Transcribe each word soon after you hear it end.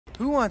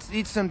Who wants to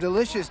eat some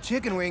delicious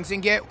chicken wings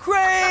and get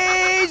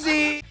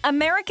crazy?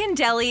 American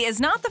Deli is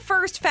not the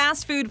first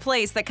fast food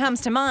place that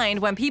comes to mind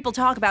when people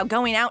talk about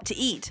going out to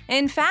eat.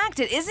 In fact,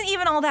 it isn't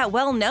even all that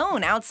well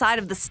known outside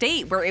of the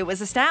state where it was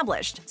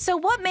established. So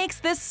what makes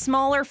this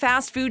smaller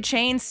fast food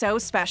chain so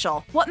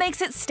special? What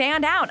makes it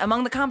stand out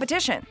among the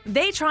competition?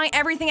 They try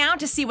everything out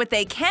to see what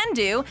they can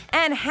do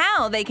and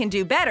how they can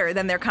do better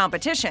than their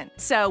competition.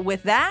 So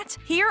with that,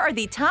 here are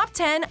the top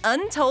 10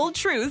 untold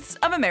truths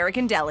of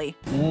American Deli.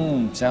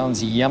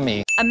 Sounds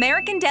yummy.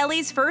 American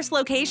Deli's first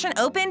location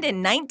opened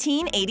in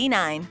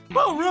 1989.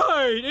 All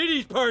right,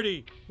 80s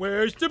party.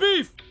 Where's the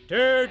beef?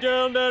 Tear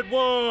down that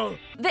wall.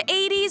 The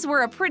 80s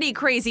were a pretty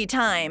crazy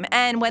time,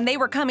 and when they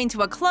were coming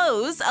to a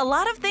close, a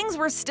lot of things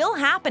were still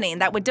happening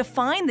that would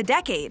define the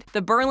decade.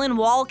 The Berlin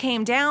Wall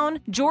came down,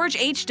 George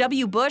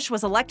H.W. Bush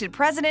was elected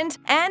president,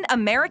 and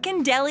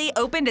American Deli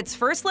opened its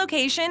first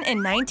location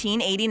in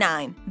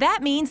 1989. That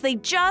means they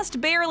just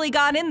barely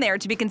got in there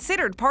to be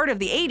considered part of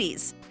the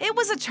 80s. It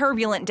was a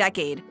turbulent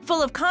decade,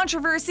 full of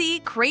controversy,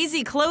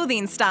 crazy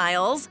clothing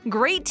styles,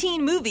 great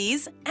teen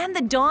movies, and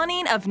the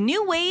dawning of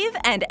new wave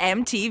and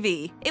MTV.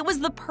 It was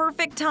the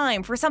perfect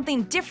time for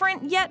something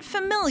different yet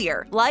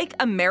familiar, like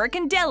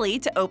American Deli,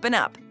 to open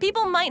up.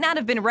 People might not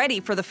have been ready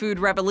for the food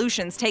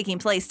revolutions taking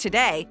place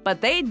today, but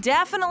they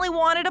definitely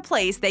wanted a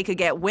place they could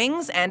get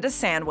wings and a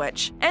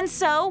sandwich. And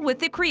so, with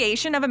the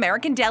creation of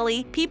American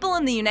Deli, people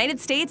in the United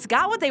States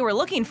got what they were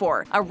looking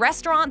for, a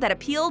restaurant that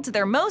appealed to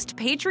their most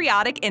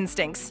patriotic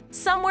instincts.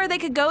 Somewhere they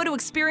could go to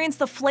experience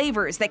the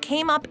flavors that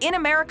came up in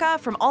America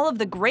from all of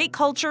the great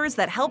cultures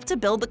that helped to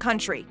build the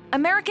country.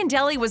 American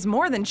Deli was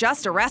more than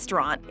just a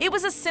restaurant. It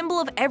was a symbol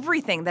of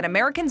everything that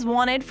Americans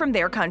wanted from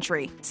their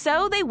country.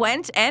 So they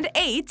went and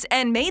ate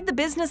and made the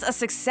business a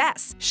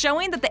success,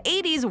 showing that the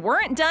 80s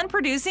weren't done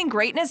producing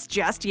greatness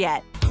just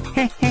yet.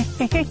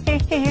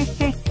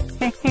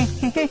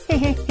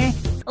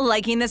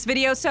 Liking this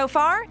video so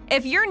far?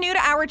 If you're new to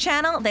our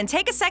channel, then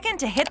take a second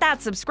to hit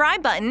that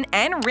subscribe button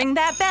and ring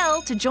that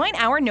bell to join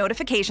our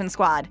notification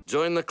squad.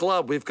 Join the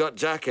club, we've got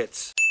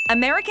jackets.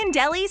 American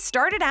Deli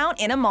started out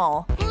in a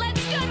mall.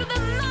 Let's go to the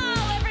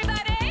mall,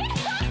 everybody!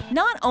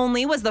 Not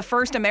only was the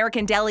first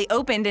American Deli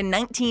opened in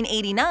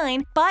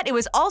 1989, but it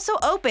was also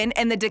opened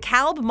in the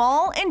DeKalb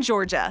Mall in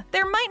Georgia.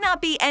 There might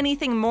not be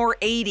anything more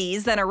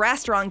 80s than a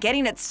restaurant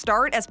getting its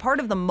start as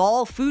part of the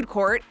mall food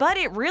court, but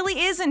it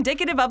really is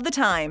indicative of the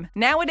time.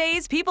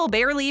 Nowadays, people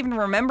barely even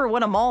remember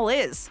what a mall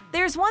is.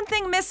 There's one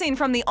thing missing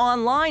from the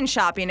online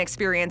shopping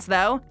experience,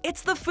 though.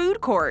 It's the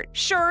food court.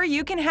 Sure,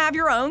 you can have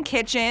your own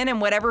kitchen and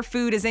whatever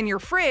food is in your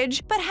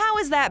fridge, but how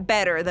is that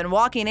better than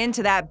walking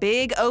into that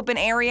big open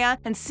area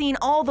and seeing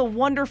all the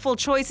wonderful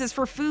choices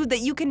for food that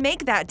you can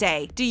make that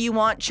day? Do you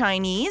want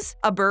Chinese,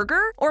 a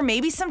burger, or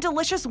maybe some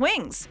delicious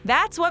wings?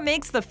 That's what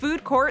makes the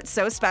food court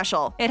so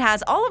special. It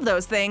has all of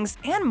those things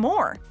and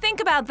more. Think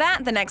about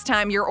that the next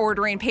time you're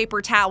ordering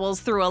paper towels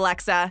through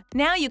Alexa.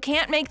 Now you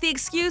can't make the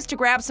excuse to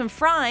grab some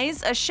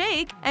fries, a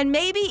shake, and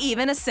maybe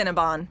even a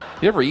Cinnabon.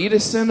 You ever eat a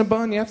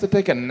Cinnabon? You have to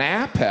take a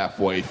nap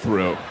halfway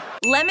through.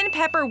 Lemon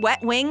pepper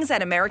wet wings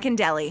at American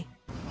Deli.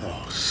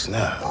 Oh,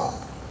 snap.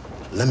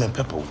 Lemon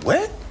pepper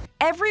wet?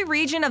 Every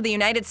region of the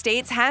United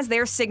States has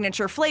their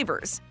signature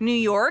flavors. New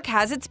York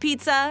has its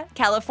pizza,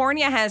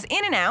 California has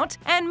In-N-Out,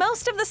 and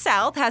most of the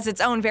South has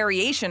its own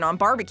variation on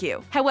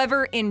barbecue.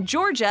 However, in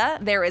Georgia,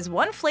 there is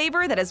one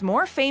flavor that is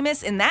more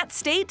famous in that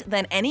state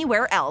than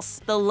anywhere else: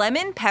 the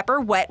lemon pepper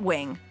wet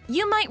wing.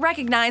 You might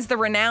recognize the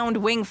renowned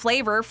wing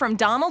flavor from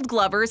Donald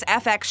Glover's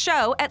FX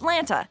show,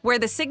 Atlanta, where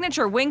the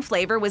signature wing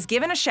flavor was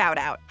given a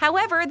shout-out.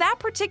 However, that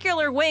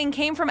particular wing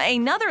came from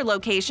another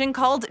location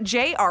called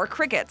J.R.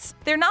 Cricket's.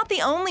 They're not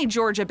the only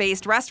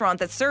Georgia-based restaurant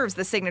that serves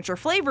the signature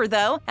flavor,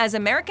 though, as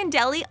American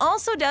Deli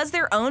also does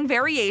their own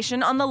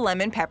variation on the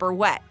lemon pepper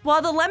wet.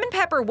 While the lemon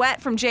pepper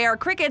wet from J.R.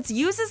 Cricket's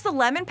uses the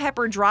lemon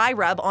pepper dry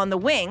rub on the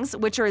wings,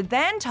 which are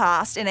then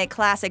tossed in a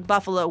classic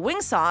buffalo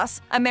wing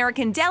sauce,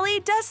 American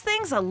Deli does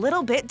things a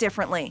little bit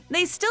differently.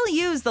 They still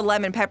use the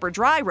lemon pepper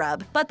dry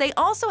rub, but they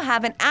also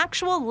have an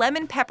actual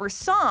lemon pepper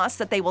sauce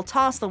that they will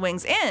toss the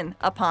wings in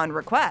upon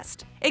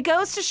request. It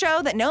goes to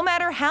show that no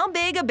matter how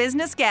big a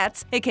business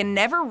gets, it can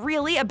never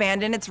really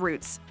abandon its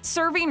roots.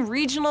 Serving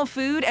regional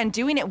food and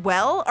doing it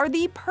well are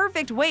the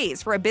perfect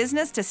ways for a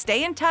business to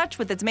stay in touch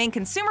with its main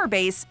consumer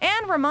base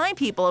and remind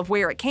people of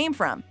where it came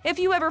from. If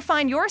you ever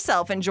find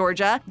yourself in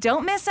Georgia,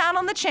 don't miss out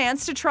on the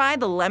chance to try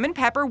the lemon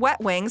pepper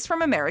wet wings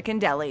from American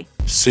Deli.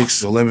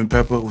 6 of lemon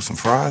pepper with some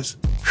fries?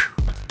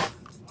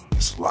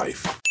 It's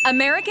life.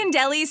 American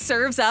Deli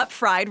serves up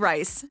fried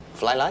rice.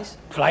 Fly lice?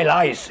 Fly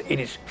lice, it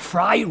is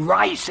fried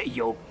rice,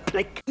 you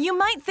You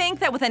might think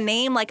that with a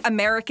name like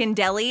American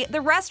Deli,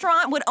 the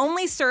restaurant would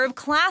only serve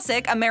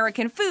classic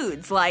American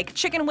foods like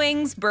chicken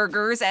wings,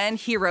 burgers, and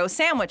hero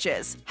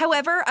sandwiches.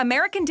 However,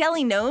 American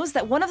Deli knows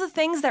that one of the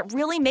things that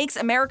really makes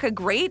America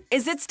great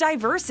is its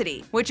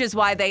diversity, which is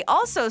why they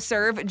also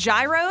serve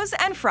gyros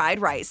and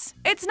fried rice.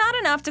 It's not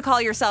enough to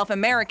call yourself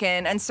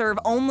American and serve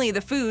only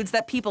the foods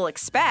that people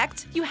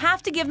expect. You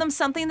have to give them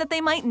something that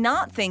they might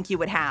not think you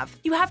would have.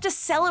 You have to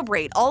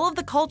celebrate all of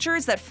the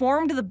cultures that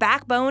formed the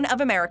backbone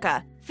of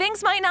America.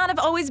 Things might not have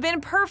always been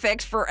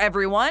perfect for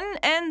everyone,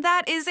 and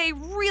that is a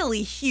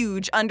really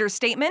huge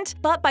understatement,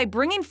 but by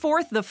bringing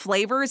forth the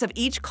flavors of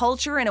each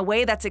culture in a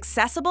way that's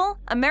accessible,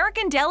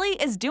 American Deli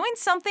is doing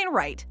something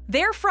right.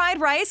 Their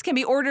fried rice can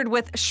be ordered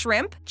with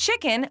shrimp,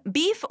 chicken,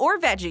 beef, or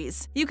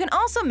veggies. You can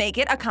also make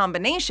it a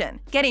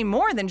combination, getting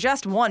more than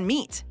just one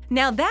meat.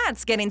 Now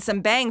that's getting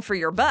some bang for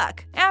your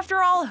buck.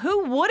 After all,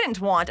 who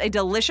wouldn't want a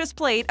delicious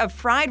plate of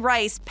fried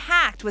rice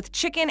packed with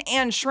chicken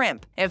and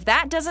shrimp? If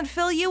that doesn't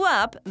fill you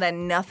up,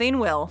 then nothing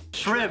will.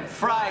 Shrimp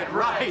fried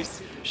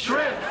rice!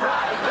 Shrimp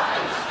fried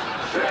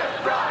rice! Shrimp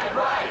fried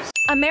rice!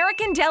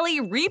 American Deli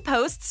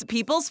reposts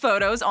people's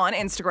photos on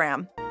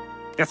Instagram.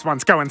 This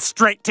one's going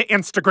straight to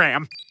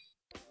Instagram.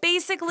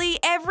 Basically,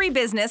 every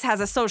business has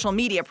a social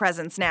media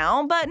presence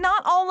now, but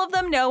not all of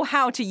them know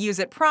how to use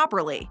it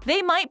properly.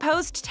 They might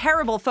post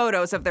terrible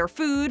photos of their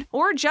food,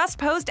 or just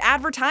post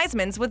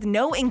advertisements with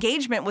no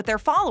engagement with their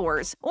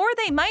followers, or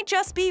they might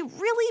just be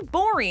really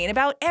boring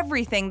about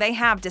everything they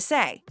have to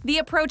say. The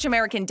approach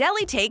American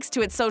Deli takes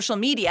to its social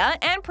media,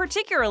 and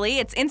particularly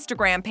its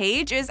Instagram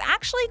page, is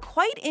actually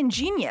quite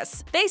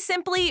ingenious. They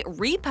simply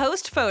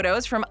repost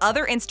photos from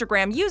other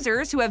Instagram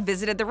users who have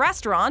visited the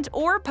restaurant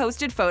or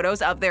posted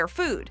photos of their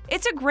food.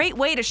 It's a great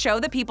way to show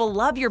that people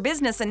love your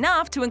business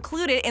enough to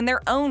include it in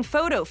their own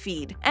photo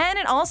feed. And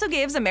it also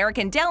gives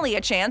American Deli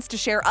a chance to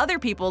share other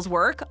people's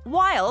work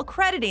while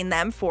crediting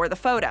them for the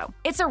photo.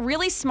 It's a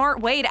really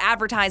smart way to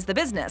advertise the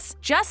business.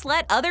 Just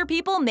let other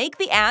people make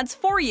the ads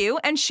for you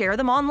and share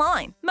them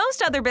online.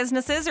 Most other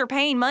businesses are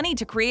paying money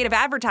to creative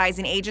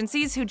advertising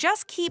agencies who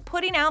just keep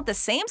putting out the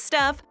same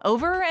stuff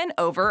over and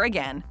over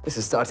again. This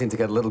is starting to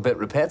get a little bit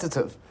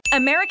repetitive.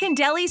 American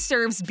Deli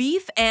serves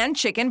beef and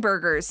chicken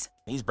burgers.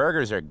 These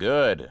burgers are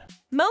good.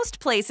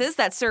 Most places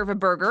that serve a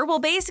burger will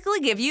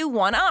basically give you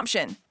one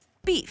option: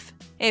 beef.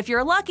 If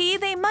you're lucky,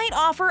 they might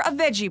offer a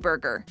veggie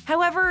burger.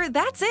 However,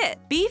 that's it.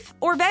 Beef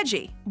or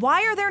veggie.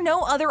 Why are there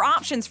no other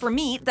options for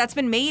meat that's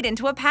been made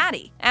into a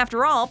patty?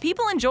 After all,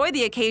 people enjoy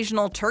the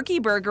occasional turkey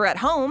burger at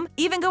home,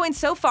 even going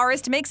so far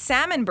as to make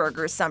salmon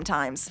burgers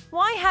sometimes.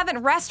 Why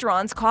haven't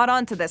restaurants caught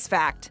on to this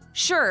fact?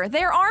 Sure,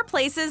 there are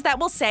places that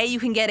will say you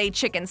can get a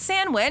chicken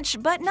sandwich,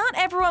 but not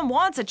everyone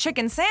wants a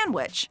chicken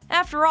sandwich.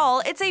 After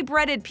all, it's a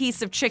breaded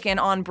piece of chicken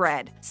on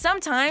bread.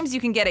 Sometimes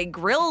you can get a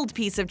grilled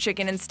piece of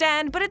chicken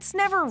instead, but it's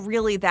never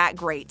really that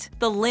great.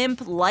 The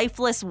limp,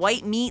 lifeless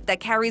white meat that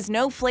carries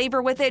no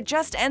flavor with it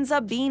just ends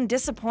up being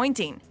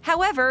disappointing.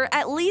 However,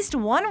 at least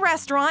one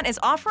restaurant is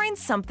offering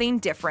something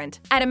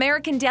different. At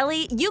American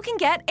Deli, you can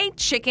get a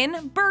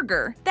chicken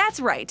burger. That's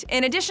right,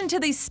 in addition to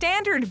the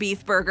standard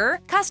beef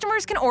burger,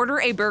 customers can order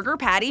a burger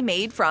patty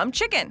made from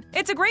chicken.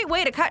 It's a great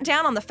way to cut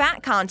down on the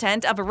fat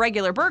content of a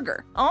regular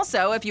burger.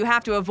 Also, if you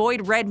have to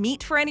avoid red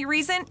meat for any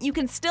reason, you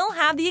can still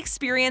have the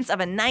experience of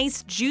a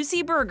nice,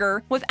 juicy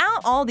burger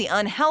without all the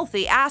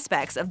unhealthy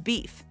aspects of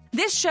beef.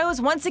 This shows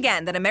once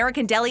again that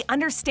American Deli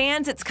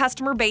understands its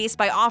customer base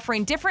by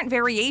offering different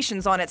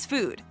variations on its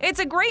food. It's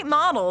a great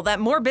model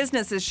that more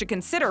businesses should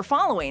consider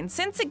following,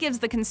 since it gives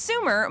the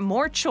consumer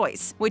more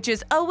choice, which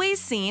is always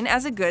seen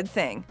as a good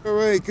thing. All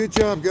right, good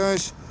job,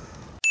 guys.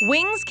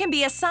 Wings can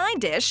be a side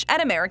dish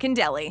at American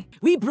Deli.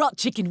 We brought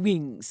chicken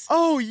wings.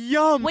 Oh,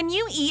 yum! When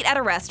you eat at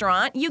a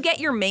restaurant, you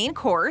get your main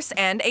course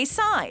and a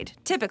side,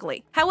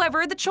 typically.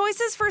 However, the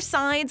choices for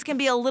sides can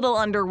be a little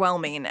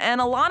underwhelming,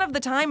 and a lot of the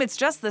time it's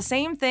just the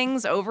same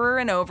things over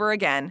and over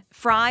again.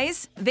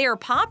 Fries? They're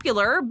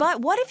popular,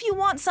 but what if you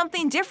want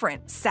something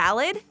different?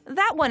 Salad?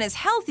 That one is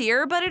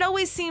healthier, but it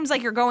always seems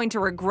like you're going to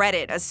regret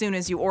it as soon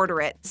as you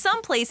order it.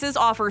 Some places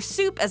offer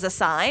soup as a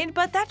side,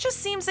 but that just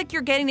seems like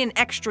you're getting an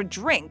extra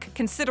drink,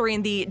 considering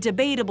the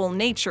debatable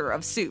nature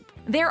of soup.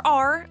 There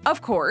are, of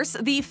course,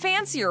 the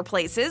fancier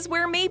places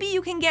where maybe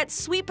you can get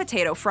sweet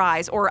potato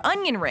fries or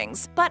onion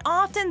rings, but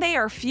often they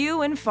are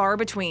few and far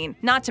between,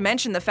 not to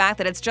mention the fact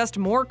that it's just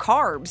more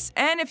carbs.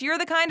 And if you're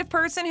the kind of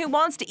person who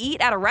wants to eat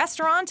at a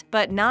restaurant,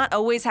 but not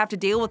always have to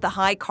deal with the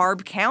high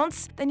carb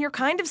counts, then you're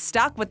kind of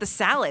stuck with the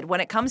salad when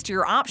it comes to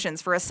your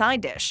options for a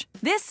side dish.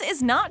 This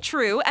is not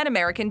true at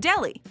American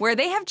Deli, where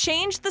they have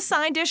changed the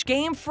side dish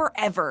game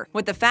forever,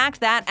 with the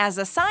fact that as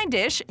a side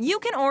dish, you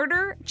can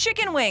order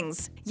chicken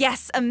wings.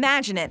 Yes,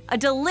 imagine it, a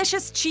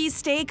delicious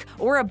cheesesteak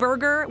or a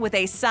burger with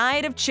a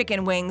side of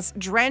chicken wings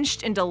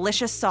drenched in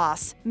delicious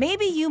sauce.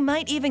 Maybe you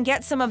might even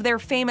get some of their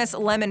famous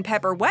lemon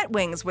pepper wet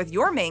wings with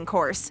your main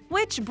course.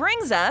 Which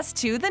brings us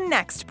to the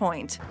next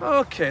point.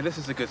 Okay, this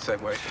is a good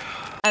segue.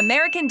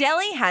 American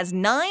Deli has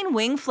 9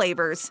 wing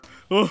flavors.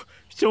 Oh,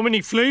 so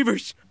many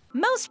flavors.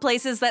 Most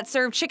places that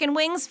serve chicken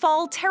wings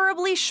fall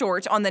terribly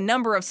short on the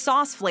number of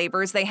sauce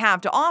flavors they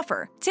have to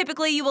offer.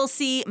 Typically, you will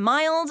see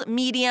mild,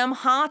 medium,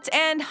 hot,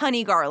 and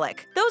honey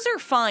garlic. Those are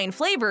fine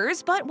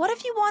flavors, but what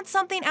if you want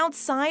something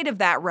outside of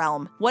that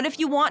realm? What if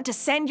you want to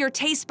send your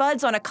taste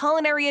buds on a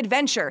culinary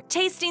adventure,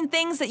 tasting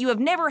things that you have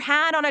never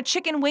had on a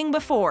chicken wing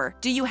before?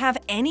 Do you have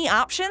any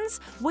options?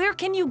 Where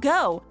can you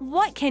go?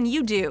 What can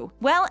you do?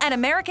 Well, at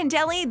American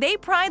Deli, they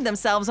pride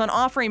themselves on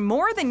offering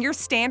more than your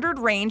standard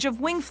range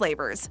of wing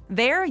flavors.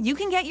 There, you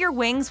can get your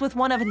wings with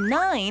one of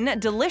 9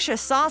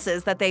 delicious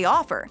sauces that they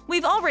offer.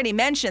 We've already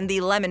mentioned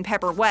the lemon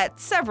pepper wet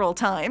several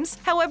times.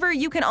 However,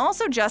 you can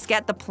also just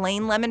get the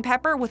plain lemon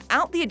pepper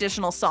without the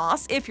additional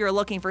sauce if you're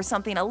looking for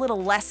something a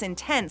little less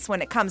intense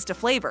when it comes to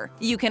flavor.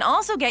 You can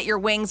also get your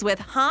wings with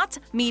hot,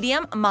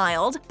 medium,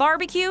 mild,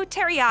 barbecue,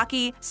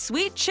 teriyaki,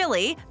 sweet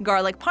chili,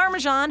 garlic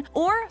parmesan,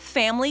 or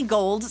family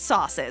gold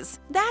sauces.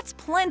 That's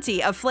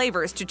plenty of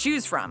flavors to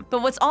choose from.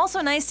 But what's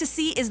also nice to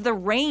see is the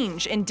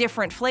range in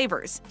different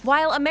flavors.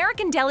 While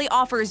American Deli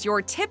offers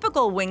your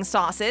typical wing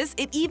sauces,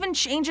 it even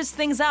changes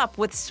things up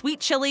with sweet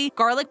chili,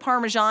 garlic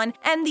parmesan,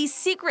 and the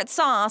secret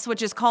sauce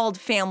which is called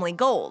Family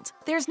Gold.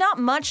 There's not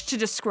much to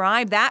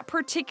describe that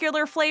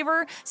particular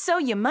flavor, so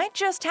you might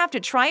just have to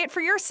try it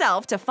for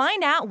yourself to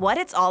find out what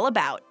it's all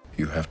about.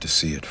 You have to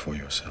see it for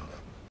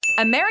yourself.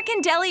 American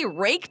Deli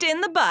raked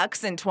in the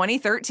bucks in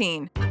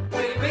 2013.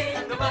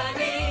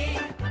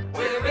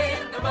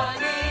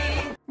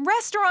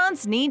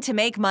 Restaurants need to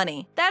make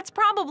money. That's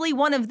probably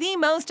one of the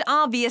most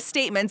obvious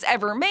statements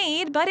ever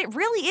made, but it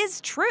really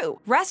is true.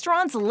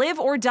 Restaurants live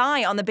or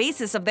die on the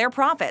basis of their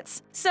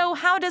profits. So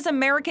how does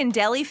American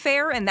Deli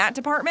fare in that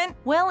department?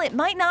 Well, it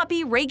might not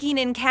be raking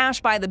in cash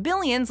by the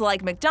billions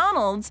like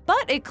McDonald's,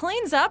 but it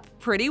cleans up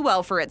pretty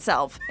well for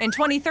itself. In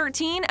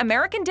 2013,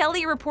 American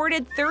Deli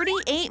reported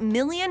 $38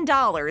 million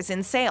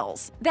in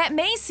sales. That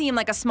may seem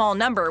like a small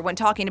number when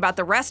talking about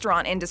the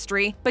restaurant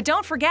industry, but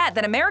don't forget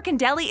that American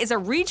Deli is a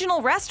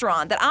regional restaurant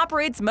that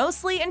operates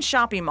mostly in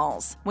shopping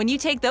malls. When you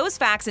take those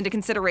facts into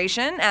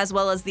consideration, as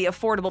well as the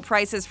affordable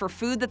prices for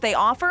food that they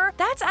offer,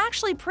 that's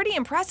actually pretty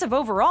impressive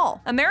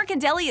overall. American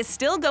Deli is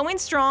still going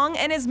strong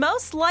and is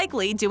most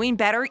likely doing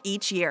better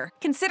each year.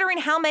 Considering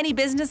how many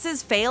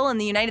businesses fail in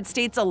the United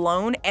States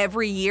alone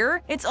every year,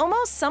 it's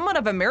almost somewhat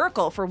of a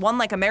miracle for one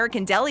like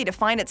American Deli to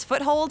find its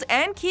foothold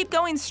and keep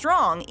going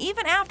strong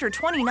even after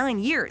 29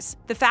 years.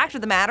 The fact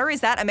of the matter is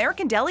that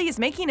American Deli is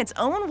making its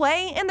own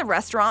way in the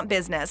restaurant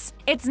business.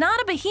 It's not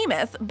a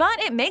behemoth,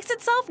 but it makes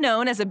itself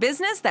known as a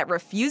business that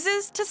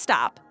refuses to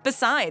stop.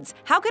 Besides,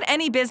 how could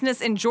any business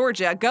in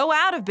Georgia go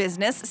out of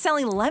business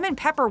selling lemon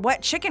pepper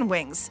wet chicken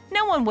wings?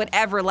 No one would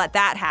ever let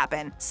that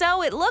happen.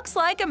 So it looks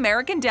like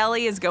American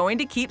Deli is going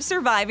to keep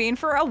surviving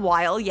for a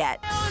while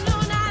yet.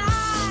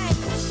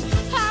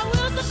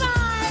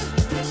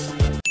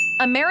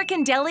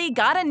 American Deli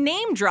got a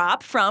name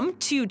drop from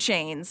 2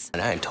 Chainz.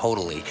 And I am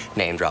totally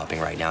name dropping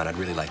right now, and I'd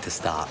really like to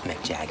stop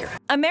Mick Jagger.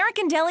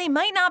 American Deli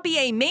might not be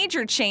a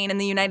major chain in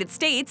the United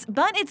States,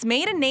 but it's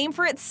made a name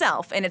for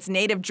itself in its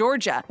native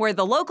Georgia, where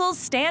the locals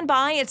stand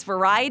by its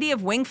variety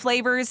of wing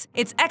flavors,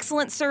 its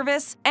excellent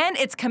service, and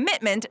its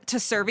commitment to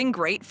serving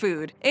great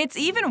food. It's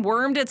even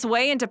wormed its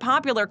way into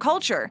popular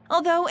culture,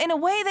 although in a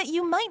way that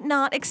you might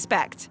not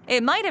expect.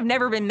 It might have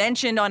never been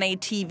mentioned on a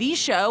TV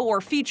show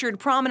or featured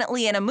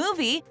prominently in a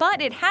movie, but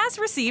it has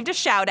received a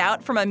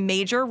shout-out from a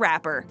major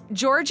rapper.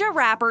 Georgia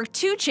rapper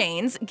 2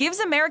 Chainz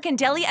gives American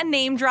Deli a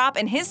name drop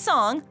in his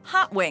song,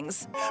 Hot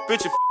Wings.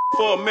 Bitch,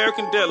 for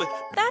American Deli.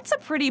 That's a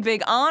pretty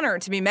big honor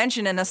to be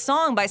mentioned in a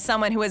song by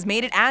someone who has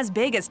made it as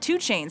big as 2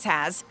 Chainz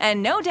has,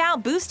 and no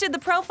doubt boosted the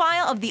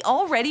profile of the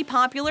already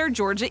popular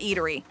Georgia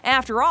eatery.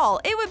 After all,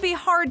 it would be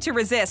hard to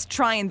resist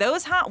trying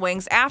those hot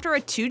wings after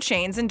a 2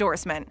 Chainz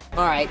endorsement.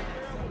 All right.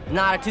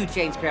 Not a 2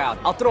 Chainz crowd.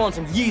 I'll throw on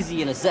some Yeezy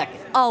in a second.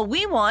 All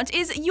we want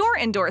is your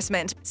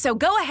endorsement, so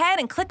go ahead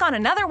and click on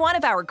another one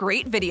of our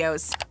great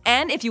videos.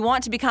 And if you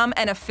want to become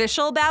an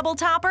official Babbel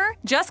Topper,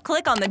 just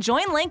click on the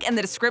join link in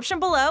the description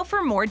below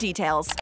for more details.